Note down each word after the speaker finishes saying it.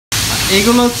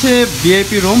এইগুলো হচ্ছে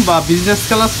VIP room বা বিজনেস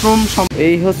ক্লাস রুম।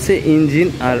 এই হচ্ছে ইঞ্জিন,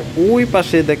 আর ওই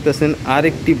পাশে দেখতেছেন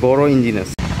আরেকটি বড় ইঞ্জিন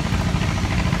আছে।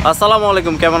 আসসালামু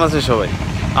আলাইকুম, কেমন আছেন সবাই?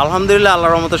 আলহামদুলিল্লাহ,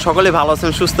 আল্লাহর রহমতে সকলেই ভালো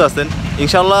আছেন, সুস্থ আছেন।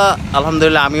 ইনশাআল্লাহ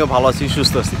আলহামদুলিল্লাহ আমিও ভালো আছি,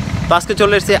 সুস্থ আছি। তো আজকে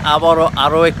চলে এসেছি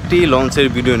আরও একটি লঞ্চের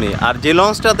ভিডিও নিয়ে। আর যে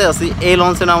লঞ্চটাতে আছি এই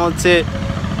লঞ্চের নাম হচ্ছে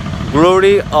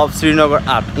গ্লোরি অফ শ্রীনগর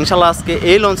 ৮। ইনশাআল্লাহ আজকে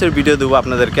এই লঞ্চের ভিডিও দেবো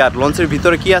আপনাদেরকে। আর লঞ্চের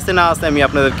ভিতরে কী আছে না আছে আমি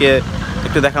আপনাদেরকে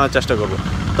একটু দেখানোর চেষ্টা করব।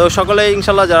 তো সকলে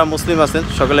ইনশাআল্লাহ যারা মুসলিম আছেন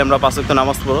সকলে আমরা 5 ওয়াক্ত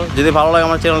নামাজ পড়ো। যদি ভালো লাগে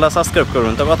আমার চ্যানেলটা সাবস্ক্রাইব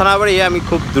করবেন। তো কথা না বাড়িয়ে আমি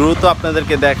খুব দ্রুত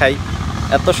আপনাদেরকে দেখাই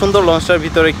এত সুন্দর লঞ্চটার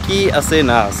ভিতরে কি আছে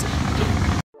না আছে।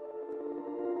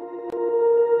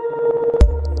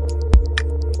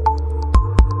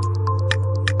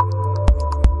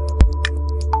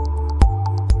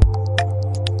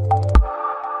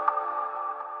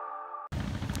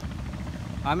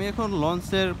 আমি এখন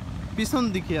লঞ্চের পিছন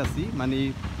দিকে আছি, মানে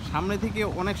সামনে থেকে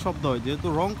অনেক শব্দ হয়, যেহেতু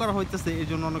রং করা হইতেছে এই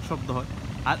জন্য অনেক শব্দ হয়।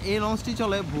 আর এই লঞ্চটি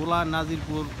চলে ভোলা,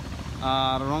 নাজিরপুর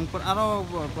আর রংপুর আরও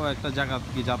কয়েকটা জায়গা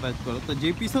থেকে যাতায়াত করে। তো যে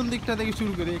পিছন দিকটা থেকে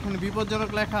শুরু করে এখানে বিপজ্জনক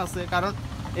লেখা আছে, কারণ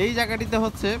এই জায়গাটিতে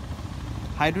হচ্ছে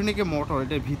হাইড্রোনিকের মোটর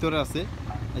এটার ভিতরে আছে,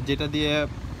 যেটা দিয়ে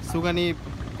সুগানি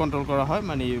কন্ট্রোল করা হয়,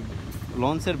 মানে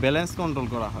লঞ্চের ব্যালেন্স কন্ট্রোল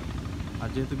করা হয়। আর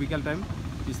যেহেতু বিকাল টাইম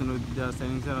পিছনে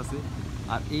সাইলেন্সার আছে।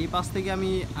 আর এই পাশ থেকে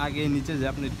আমি আগে নিচে যে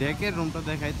আপনি ডেকের রুমটা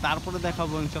দেখাই, তারপরে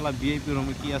দেখাবো ইনশাল্লাহ ভিআইপি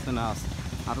রুমে কী আছে না আছে।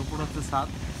 আর উপর হচ্ছে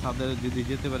ছাদে যদি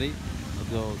যেতে পারি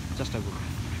তো চেষ্টা করব।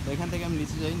 তো এখান থেকে আমি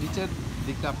নিচে যাই, নিচের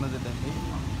দিকটা আপনাদের দেখাই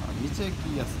আর নিচে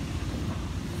কী আছে।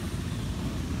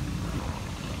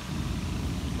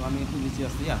 তো আমি একটু নিচে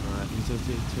আসছি, আর নিচে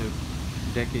হচ্ছে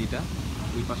ডেকে, এইটা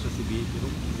ওই পাশে আছে ভিআইপি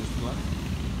রুম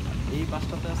আর এই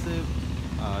পাশটাতে আছে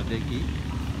ডেকি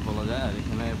বলা যায়। আর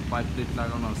এখানে পাইপ প্লেট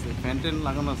লাগানো আছে, ফ্যান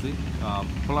লাগানো আছে,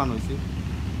 ফোলানো হয়েছে,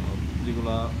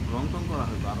 যেগুলো রং টং করা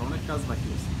হয়তো আর অনেক কাজ বাকি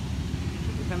আছে।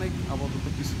 এখানে আপাতত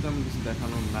কিছু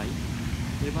দেখানো নাই।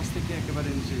 এই পাশ থেকে একেবারে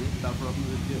নিচে তারপর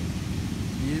আপনাদেরকে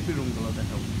ভিআইপি রুমগুলো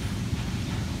দেখাবো।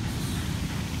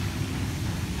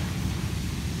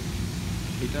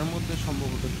 এটার মধ্যে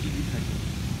সম্ভবত টিভি থাকে,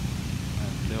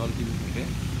 দেওয়াল টিভি থাকে।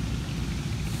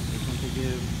 এখান থেকে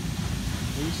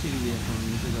এই সিঁড়ি দিয়ে এখন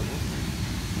নিচে যাবো,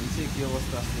 নিচে কী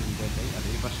অবস্থা আছে দেখাই। আর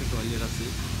এই পাশে টয়লেট আছে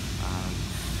আর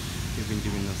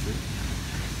টিফিন আছে।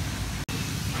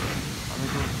 আমি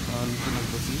তো নিচে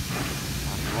নামতেছি।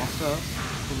 আর লঞ্চটা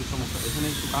খুবই সমস্যা, এখানে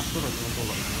একটু কাজ করা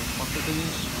বলা হয়, প্রত্যেকটা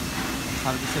জিনিস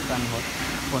সার্ভিসের টাইম হয়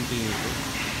কন্টিনিউতে।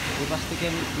 এই পাশ থেকে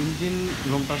আমি ইঞ্জিন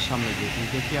রুমটার সামনে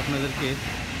দেখি আপনাদেরকে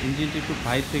ইঞ্জিনটি একটু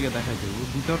বাইরে থেকে দেখা দেবো,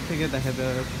 ভিতর থেকে দেখাতে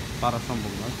পারা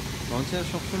সম্ভব নয়। লঞ্চের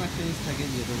সবসময় একটা জিনিস থাকে,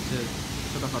 যেটা হচ্ছে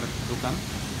ছোটোখাটো একটা দোকান।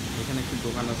 এখানে একটি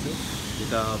দোকান আছে,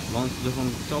 যেটা লঞ্চ যখন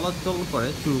চলাচল করে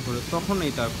শুরু করে তখন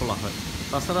এটা খোলা হয়।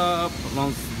 তাছাড়া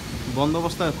লঞ্চ বন্ধ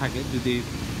অবস্থায় থাকে যদি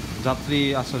যাত্রী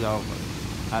আসা যাওয়া করে।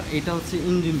 আর এটা হচ্ছে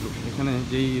ইঞ্জিন রুম। এখানে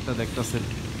যেই এটা দেখতেছেন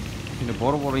এখানে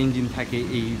বড় বড় ইঞ্জিন থাকে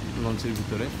এই লঞ্চের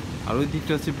ভিতরে। আর ওই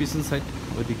দিকটা হচ্ছে পিছন সাইড,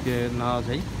 ওই দিকে না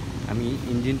যাই, আমি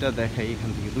ইঞ্জিনটা দেখাই এখান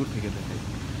থেকে, দূর থেকে দেখাই।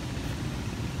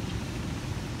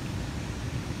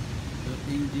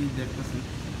 এই যে দেখতেছেন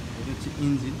এটা হচ্ছে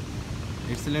ইঞ্জিন,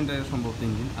 এক্সিলেন্টারের সম্ভবত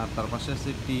ইঞ্জিন। আর তার পাশে আছে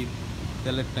একটি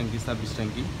তেলের ট্যাঙ্কি, সার্ভিস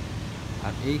ট্যাঙ্কি।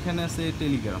 আর এইখানে আছে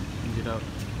টেলিগ্রাম, যেটা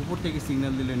উপর থেকে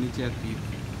সিগন্যাল দিলে নিচে আর কি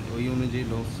ওই অনুযায়ী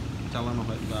লঞ্চ চালানো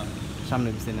হয় বা সামনে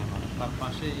পিছিয়ে নেওয়া হয়। তার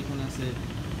পাশে এখানে আছে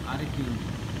আরেকটি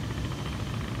ইঞ্জিন।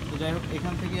 তো যাই হোক,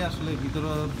 এখান থেকে আসলে ভিতরে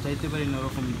যাইতে পারি না,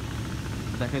 ওরকম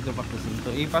দেখাইতে পারতেছেন। তো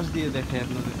এই পাশ দিয়ে দেখাই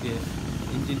আপনাদেরকে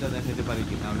ইঞ্জিনটা দেখাইতে পারি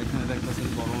কিনা। আর এখানে দেখতেছেন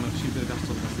বড় অনেক শিপের কাজ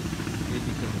চলতেছে, এই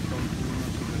দিকটা সম্পূর্ণ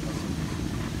শিপের কাজ।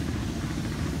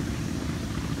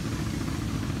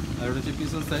 আর ওটা হচ্ছে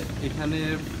পিছন সাইড, এখানে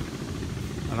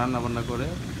রান্নাবান্না করে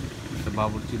একটা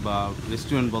বাবুর্চি বা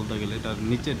রেস্টুরেন্ট বলতে গেলে, এটার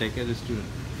নিচে ডেকে রেস্টুরেন্ট।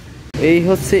 এই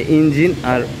হচ্ছে ইঞ্জিন,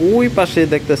 আর ওই পাশে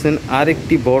দেখতেছেন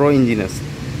আরেকটি বড় ইঞ্জিন আছে।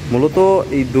 মূলত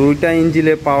এই দুইটা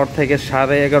ইঞ্জিনের পাওয়ার থেকে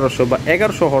 1150 বা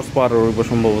 1100 হর্স পাওয়ার রইব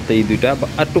সম্ভবত, এই দুইটা বা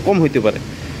একটু কম হইতে পারে।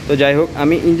 তো যাই হোক,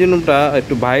 আমি ইঞ্জিন রুমটা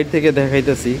একটু বাইরে থেকে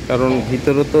দেখাইতেছি, কারণ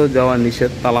ভিতরে তো যাওয়া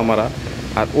নিষেধ, তালা মারা।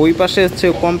 আর ওই পাশে হচ্ছে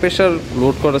কম্প্রেসার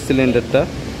লোড করা সিলিন্ডারটা,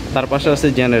 তার পাশে আছে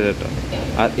জেনারেটর।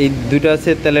 আর এই দুইটা আছে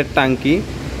তেলের ট্যাঙ্কি।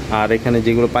 আর এখানে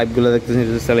যেগুলো পাইপগুলো দেখতেছেন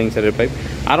সেটা সাইলেন্সারের পাইপ।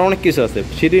 আরও অনেক কিছু আছে,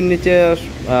 সিঁড়ির নিচে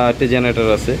একটা জেনারেটর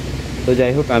আছে। তো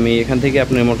যাই হোক, আমি এখান থেকে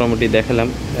আপনি মোটামুটি দেখালাম।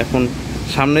 এখন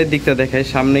সামনের দিকটা দেখাই,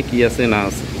 সামনে কি আছে না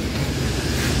আছে।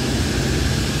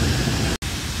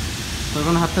 তো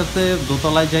এখন হাঁটতে হাঁটতে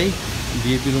দোতলায় যাই,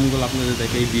 ভিআইপি রুমগুলো আপনাদের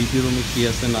দেখাই, ভিআইপি রুমে কী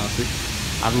আছে না আছে।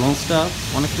 আর লঞ্চটা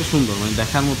অনেকটা সুন্দর, মানে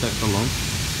দেখার মতো একটা লঞ্চ,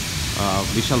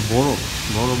 বিশাল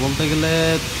বড় বলতে গেলে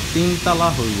 3 তলা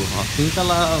হইব, 3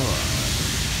 তলা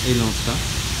এই লঞ্চটা।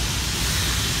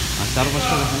 আর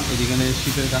চারপাশটা দেখেন, এখানে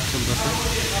শিপের কাজ চলতেছে,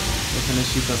 এখানে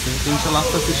শিপ আছে। তো ইনশাল্লাহ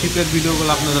আস্তে আস্তে শিপের ভিডিওগুলো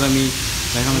আপনাদের আমি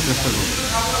দেখানোর চেষ্টা করব।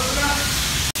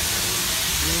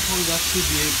 এখন যাচ্ছি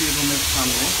ভিআইপি রুমের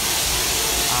সামনে,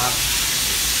 আর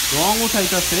রং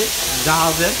উঠাইতেছে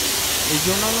জাহাজের, এই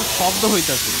জন্য শব্দ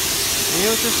হইতেছে। এই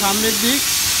হচ্ছে সামনের দিক,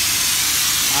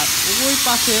 আর ওই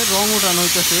পাশে রং উঠানো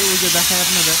হইতেছে। ওই যে দেখায়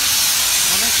আপনাদের,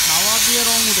 অনেক হাওয়া দিয়ে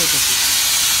রং উঠাইতেছে,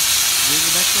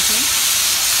 যেগুলো দেখতেছেন।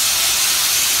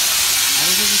 আর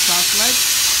এটা হচ্ছে সার্চ লাইট,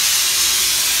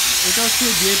 এটা হচ্ছে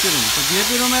ভিআইপি রুম। তো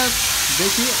ভিআইপি রুমের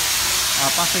দেখি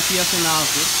পাশে কী আছে না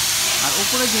আছে। আর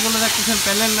উপরে যেগুলো দেখতেছেন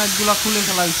প্যানেল লাইটগুলো খুলে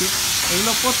ফেলা হয়েছে,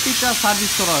 এগুলো প্রত্যেকটা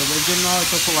সার্ভিস করা হবে, এর জন্য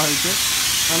হয়তো খোলা হয়েছে।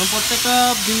 কারণ প্রত্যেকটা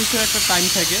জিনিসের একটা টাইম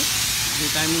থাকে, যে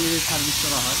টাইম অনুযায়ী সার্ভিস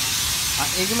করা হয়। আর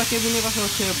এগুলো কেবিনের পাশে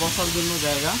হচ্ছে বসার জন্য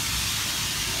জায়গা।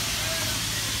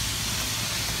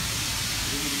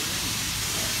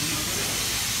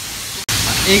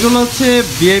 এগুলো হচ্ছে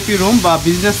ভিআইপি রুম বা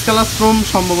বিজনেস ক্লাস রুম,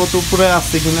 সম্ভবত উপরে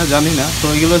আসছে কিনা জানি না। তো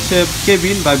এগুলো হচ্ছে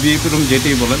কেবিন বা ভিআইপি রুম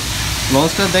যেটাই বলেন।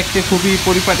 লঞ্চটা দেখতে খুবই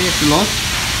পরিপাটি একটি লঞ্চ।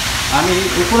 আমি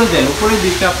উপরে যাই, উপরের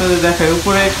দিকটা আপনাদের দেখাই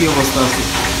উপরে কী অবস্থা আছে।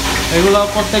 এগুলো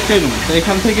প্রত্যেকটাই রুম। তো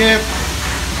এখান থেকে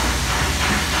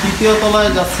 3য়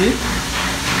তলায় যাচ্ছি,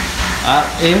 আর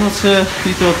এই হচ্ছে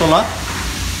 3য় তলা।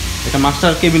 এটা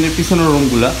মাস্টার কেবিনের পিছনের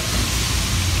রুমগুলা।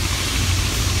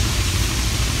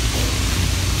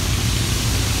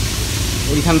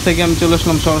 এইখান থেকে আমি চলে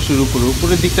আসলাম সরাসরি উপরে।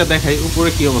 উপরের দিকটা দেখাই উপরে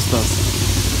কি অবস্থা আছে।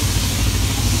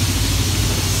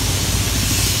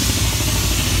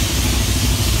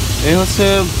 এই হচ্ছে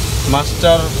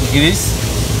মাস্টার গ্রিজ,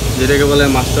 যেটাকে বলে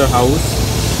মাস্টার হাউস।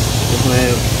 এখানে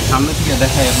সামনে থেকে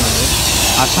দেখাই আপনাদের।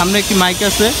 আর সামনে একটি মাইক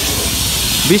আছে।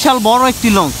 বিশাল বড় একটি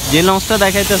লঞ্চ, যে লঞ্চটা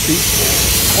দেখাইতেছি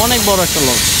অনেক বড় একটা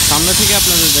লঞ্চ। সামনে থেকে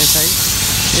আপনাদের দেখাই।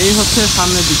 এই হচ্ছে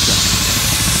সামনের দিকটা,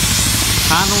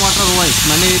 খান ওয়াটার ওয়াইস,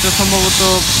 মানে এটা সম্ভবত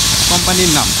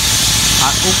কোম্পানির নাম।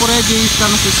 আর উপরে যে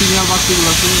স্থান আছে সিনিয়র বাসগুলো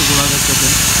আছে, এগুলো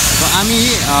দেখতেছেন। তো আমি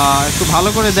একটু ভালো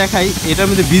করে দেখাই এটার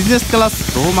মধ্যে বিজনেস ক্লাস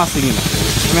রুম আছে কিনা।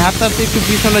 আমি হাঁটতে হাঁটতে একটু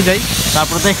পিছনে যাই,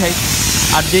 তারপর দেখাই।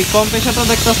 আর যে কম্প্রেসারটা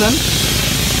দেখতেছেন,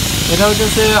 এটা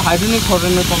হচ্ছে হাইড্রোলিক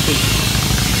হর্নের কম্প্রেসার।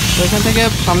 তো এখান থেকে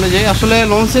সামনে যাই। আসলে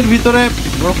লঞ্চের ভিতরে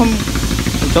ওরকম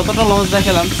যতটা লঞ্চ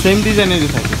দেখালাম সেম ডিজাইনেরই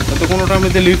থাকে, তাতে কোনোটার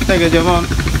মধ্যে লিফট থাকে। যেমন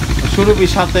সুরভি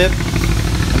সাথে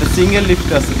একটা সিঙ্গেল লিফট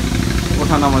আছে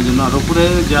ওঠা নামার জন্য। আর উপরে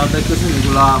যা দেখতেছেন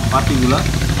এগুলা পার্টিগুলা,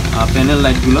 প্যানেল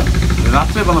লাইটগুলো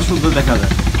রাত্রেবেলা সুন্দর দেখা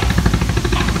যায়।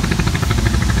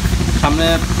 সামনে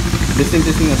ড্রেসিং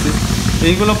টেসিং আছে,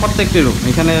 এইগুলো প্রত্যেকটি রুম।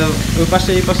 এখানে ওই পাশে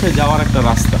এই পাশে যাওয়ার একটা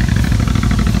রাস্তা।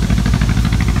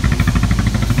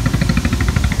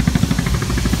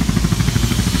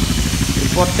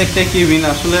 প্রত্যেকটা কেবিন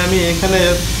আসলে আমি এখানে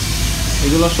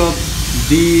এগুলো সব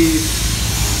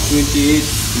D28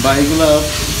 বা এগুলো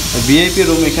ভিআইপি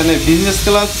রুম। এখানে বিজনেস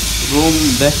ক্লাস রুম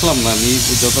দেখলাম না আমি,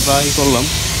 যতটাই করলাম।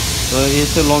 তো এই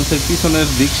হচ্ছে লঞ্চের পিছনের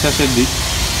দিক, শেষের দিক।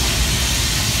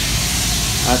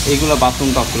 আর এগুলো বাথরুম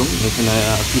টাথরুম, এখানে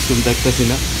কিছু দেখতেছি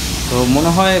না। তো মনে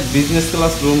হয় বিজনেস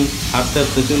ক্লাস রুম হাঁটতে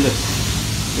হাঁটতে চলে।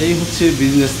 এই হচ্ছে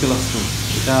বিজনেস ক্লাস রুম।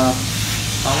 এটা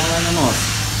তালা লাগানো আছে,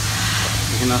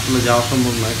 এখানে আসলে যাওয়া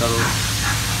সম্ভব নয়, কারণ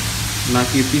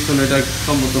নাকি পিছনে এটা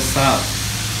সম্ভবত স্যার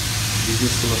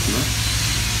বিজনেস ক্লাস না।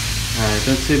 হ্যাঁ, এটা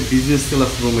হচ্ছে বিজনেস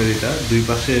ক্লাস রুমের। এটা দুই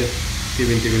পাশে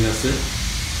কেবিন আছে,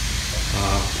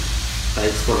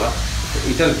 টাইলস করা।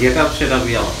 এটার গেট আপ সেটা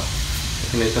আলাদা।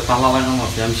 এখানে এটা তালা লাগানো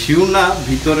আছে। আমি শিওর না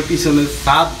ভিতরে পিছনে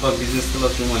ছাদ বা বিজনেস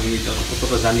ক্লাস রুম, আমি এটা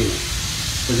কতটা জানি না।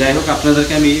 তো যাই হোক,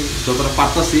 আপনাদেরকে আমি যতটা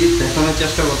পারতাছি দেখানোর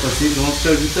চেষ্টা করতেছি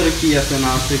লঞ্চটার ভিতরে কী আছে না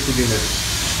আছে একটু দিন।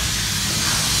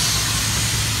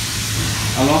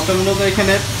 আর লঞ্চটা মূলত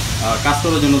এখানে কাজ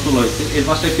করার জন্য তোলা হয়েছে। এর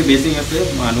পাশে একটি বেসিং আছে,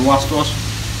 মানে ওয়াশ টোয়াশ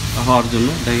হওয়ার জন্য।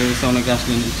 দেখা গেছে অনেকে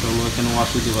আসলে চলো এখানে ওয়াশ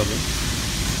হতে পারবে।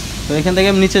 তো এখান থেকে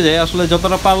আমি নিচে যাই। আসলে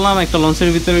যতটা পারলাম একটা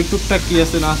লঞ্চের ভিতরে টুকটাক কী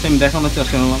আছে না আছে আমি দেখানোর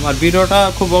চেষ্টা করলাম। আর ভিডিওটা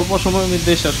খুব অল্প সময়ের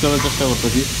মধ্যে শেষ করার চেষ্টা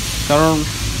করতেছি, কারণ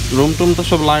রুম টুম তো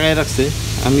সব লাগাই রাখছে।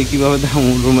 আমি কীভাবে দেখাবো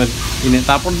রুমের কিনে,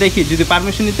 তারপর দেখি যদি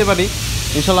পারমিশন নিতে পারি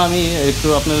ইনশাল্লাহ আমি একটু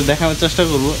আপনাদের দেখানোর চেষ্টা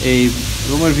করব এই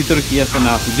রুমের ভিতরে কী আছে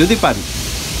না আছে, যদি পারি।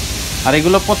 আর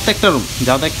এগুলো প্রত্যেকটা রুম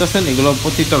যা দেখতেছেন এগুলো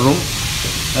প্রত্যেকটা রুম।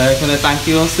 এখানে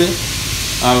ট্যাঙ্কিও আছে।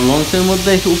 আর লঞ্চের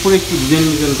মধ্যে উপরে একটু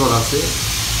ডিজাইন করা আছে।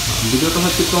 ভিডিওটা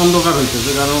হচ্ছে একটু অন্ধকার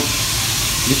হইতেছে, কারণ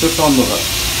ভিতরটা অন্ধকার।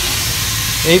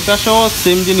 এই পাশেও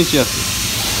সেম জিনিসই আছে।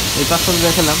 এই পাশেও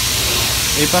দেখালাম,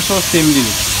 এই পাশেও সেম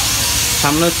জিনিস।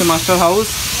 সামনে হচ্ছে মাস্টার হাউস,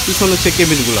 পিছনে হচ্ছে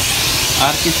কেবিনগুলো,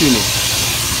 আর কিছুই নেই।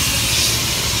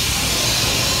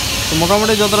 তো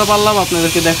মোটামুটি যতটা পারলাম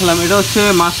আপনাদেরকে দেখালাম। এটা হচ্ছে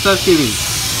মাস্টার কেবিন,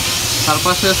 তার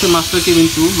পাশে আছে মাস্টার কেবিন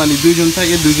 2, মানে দুইজন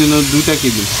থাকে, দুইজনের দুইটা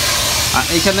কেবিন। আর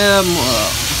এখানে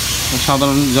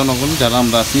সাধারণ জনগণ যারা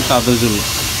আমরা আছি তাদের জন্য।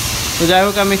 তো যাই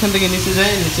হোক আমি এখান থেকে নিচে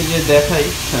যাই, নিচে গিয়ে দেখাই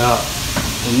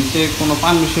নিচে কোনো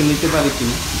পারমিশন নিতে পারি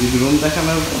কিনা। যদি রুম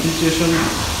দেখানোর সিচুয়েশন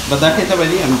বা দেখাইতে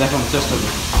পারি আমি দেখানোর চেষ্টা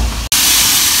করি।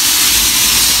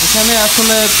 এখানে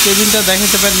আসলে কেবিনটা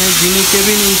দেখাতে পারিনি, যিনি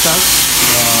কেবিন ইনচার্জ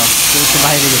হচ্ছে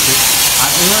বাইরে গেছে। আর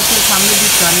এই হচ্ছে সামনের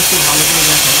দিকটা আমি একটু ভালো করে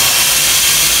দেখাই।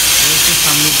 এই হচ্ছে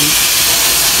সামনের দিক,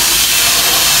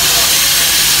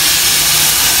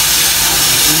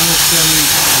 এই হচ্ছে আমি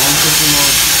লঞ্চের জন্য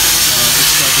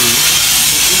স্টার্ট করি।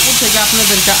 উপর থেকে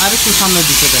আপনাদেরকে আরেকটু সামনের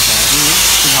দিকে দেখায়, আমি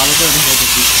একটু ভালো করে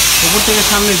দেখাইতেছি। উপর থেকে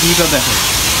সামনের ভিউটা দেখায়।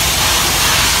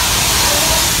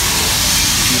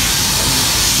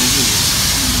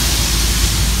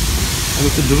 আমি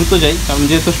একটু দ্রুত যাই, কারণ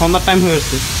যেহেতু সন্ধ্যার টাইম হয়ে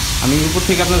আসছে। আমি উপর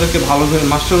থেকে আপনাদেরকে ভালোভাবে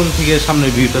মাস্টার রুম থেকে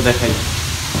সামনের ভিউটা দেখাই।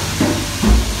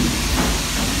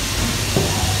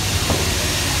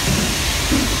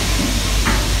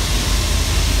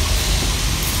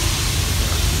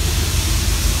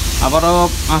 আবারও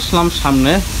আসলাম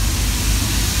সামনে।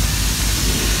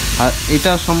 আর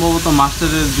এটা সম্ভবত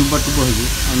মাস্টারের জুব্বা টুব্বা হইব,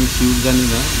 আমি শিউর জানি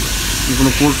না,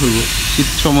 কোনো কোর্ট হইব, শীত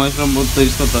সময় সম্ভবত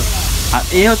কথা। আর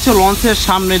এই হচ্ছে লঞ্চের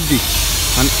সামনের দিক,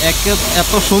 মানে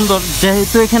এত সুন্দর,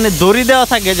 যেহেতু এখানে দড়ি দেওয়া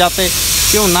থাকে যাতে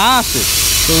কেউ না আসে।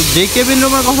 তো যে কেবিন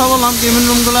রুমের কথা বললাম, কেবিন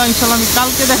রুমগুলো ইনশাল্লাহ আমি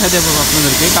কালকে দেখা দেবো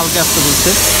আপনাদেরকে, কালকে আসতে বলছে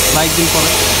বা একদিন পরে।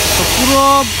 তো পুরো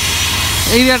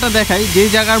এরিয়াটা দেখাই, যে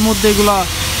জায়গার মধ্যে এগুলো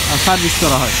সার্ভিস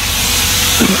করা হয়।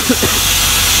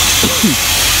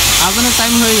 আজানের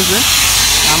টাইম হয়ে গেছে,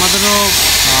 আমাদেরও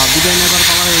বিদায় নেবার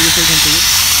পালা হয়ে গেছে এখান থেকে।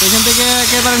 তো এখান থেকে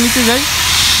একেবারে নিচে যাই,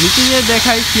 নিচে গিয়ে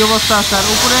দেখাই কী অবস্থা আছে। আর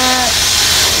উপরে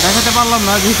দেখাতে পারলাম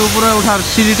না, যেহেতু উপরে ওঠার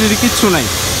সিঁড়ি টিড়ি কিচ্ছু নাই।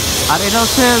 আর এটা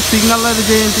হচ্ছে সিগন্যালের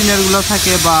যে ইঞ্জিনিয়ারগুলো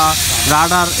থাকে বা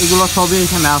রাডার, এগুলো সবই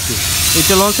এখানে আছে।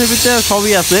 এটা লঞ্চের ভিতরে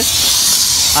সবই আছে।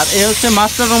 আর এই হচ্ছে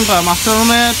মাস্টার রুমটা, মাস্টার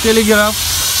রুমে টেলিগ্রাফ,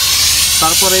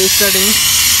 তারপরে স্টার্টিং,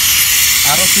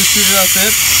 আরও সিসিটিভি আছে,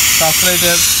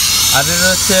 ট্রান্সলাইটার, আর এটা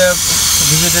হচ্ছে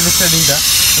ডিজিটাল স্টাডিংটা।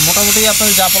 মোটামুটি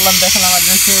আপনাদের যা বললাম দেখালাম। আর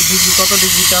হচ্ছে ডিগ্রি কত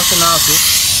ডিগ্রিতে আছে না আছে।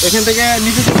 এখান থেকে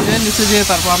নিচে চলে যায়, নিচে যেয়ে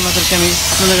তারপর আপনাদেরকে আমি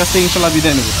আপনাদের কাছ থেকে ইনশাল্লাহ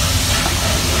বিদায় নেব।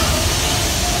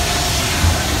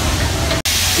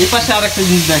 এই পাশে আর একটা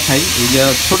জিনিস দেখাই, এই যে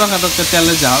ছোটোখাটো একটা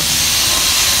তেলের জাহাজ,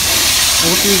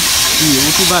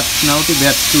 ওটি বাট না ওটি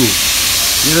ব্যাট 2,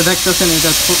 যেটা দেখতেছেন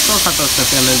এটা ছোট্টখাটো একটা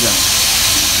তেলের জাহাজ।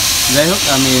 যাই হোক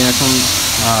আমি এখন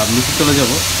নিচে চলে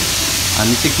যাব, আর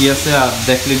নিচে কী আছে আর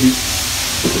দেখলে দিই।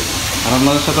 আর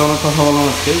আপনাদের সাথে অনেক কথা বললাম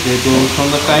আজকে, যেহেতু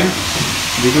সন্ধ্যার টাইম,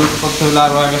 ভিডিও করতে হলে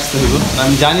আরও আগে আসতে হইব।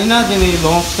 আমি জানি না যে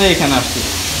লঞ্চটা এখানে আসছে,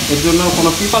 এর জন্য কোনো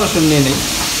প্রিপারেশন নিয়ে নেই।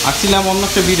 আসছিলাম অন্য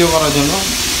একটা ভিডিও করার জন্য,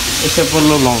 এসে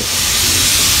পড়লো লঞ্চ।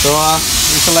 তো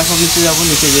ইনশাল্লাহ এখন নিচে যাবো,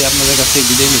 নিচে গিয়ে আপনাদের কাছ থেকে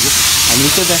বিদায় নেব। আর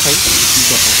নিচে দেখাই কী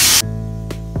কথা।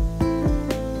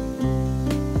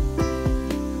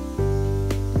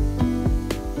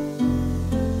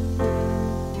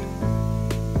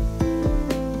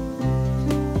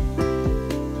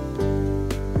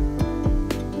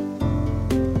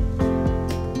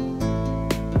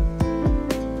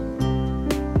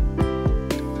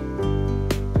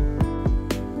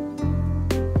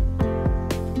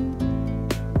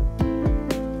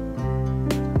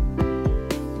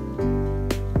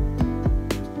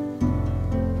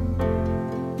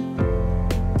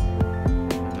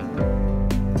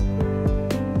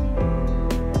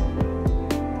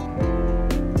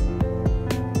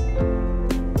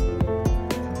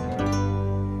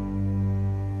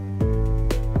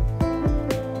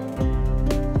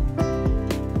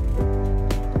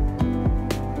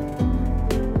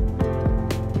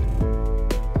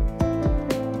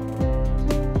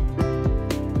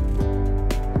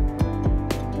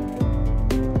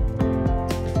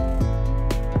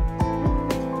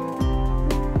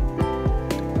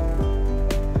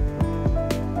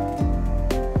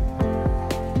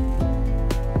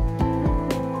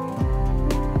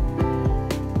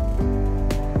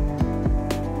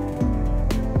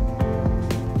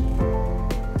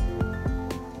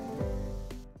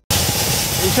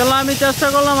 ইনশাল্লাহ আমি চেষ্টা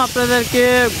করলাম আপনাদেরকে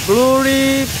গ্লোরি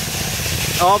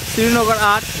অফ শ্রীনগর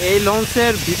 ৮ এই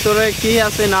লঞ্চের ভিতরে কী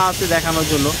আছে না আছে দেখানোর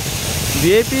জন্য।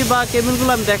 ভিআইপি বা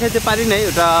কেবিনগুলো আমি দেখাইতে পারি নাই,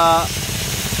 ওটা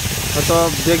হয়তো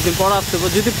দু একদিন পর আসতে,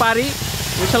 যদি পারি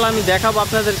ইনশাল্লাহ আমি দেখাবো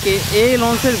আপনাদেরকে এই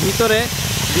লঞ্চের ভিতরে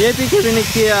ভিআইপি কেবিনে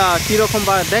কীরকম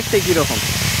বা দেখতে কীরকম।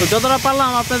 তো যতটা পারলাম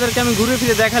আপনাদেরকে আমি ঘুরে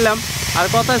ফিরে দেখালাম। আর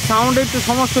কথায় সাউন্ডে একটু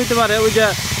সমস্যা হইতে পারে, ওই যে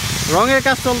রঙের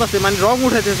কাজ চলতেছে, মানে রঙ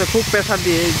উঠাইতেছে খুব প্রেশার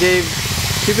দিয়ে। যে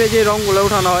শিপে যে রঙগুলো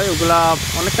উঠানো হয় ওগুলা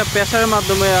অনেকটা প্রেশারের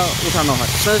মাধ্যমে উঠানো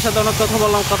হয়। আপনাদের সাথে অনেক কথা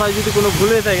বললাম, কথায় যদি কোনো ভুল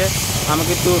হয়ে থাকে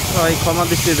আমাকে একটু সবাই ক্ষমা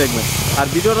দৃষ্টিতে দেখবেন। আর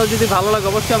ভিডিওটা যদি ভালো লাগে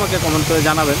অবশ্যই আমাকে কমেন্ট করে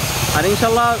জানাবেন। আর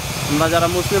ইনশাল্লাহ আমরা যারা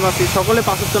মুসলিম আছি সকলে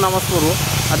 ৫ ওয়াক্ত নামাজ পড়বো।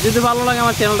 আর যদি ভালো লাগে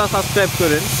আমার চ্যানেলটা সাবস্ক্রাইব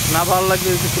করেন, না ভালো লাগলে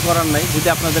কিছু করার নাই, যদি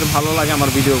আপনাদের ভালো লাগে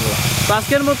আমার ভিডিওগুলো। তো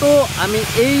আজকের মতো আমি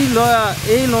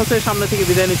এই লঞ্চের সামনে থেকে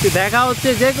বিদায় নিচ্ছি। দেখা হচ্ছে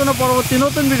যে কোনো পরবর্তী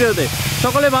নতুন ভিডিওতে।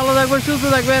 সকলে ভালো থাকবেন, সুস্থ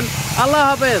থাকবেন, আল্লাহ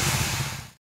হাফেজ।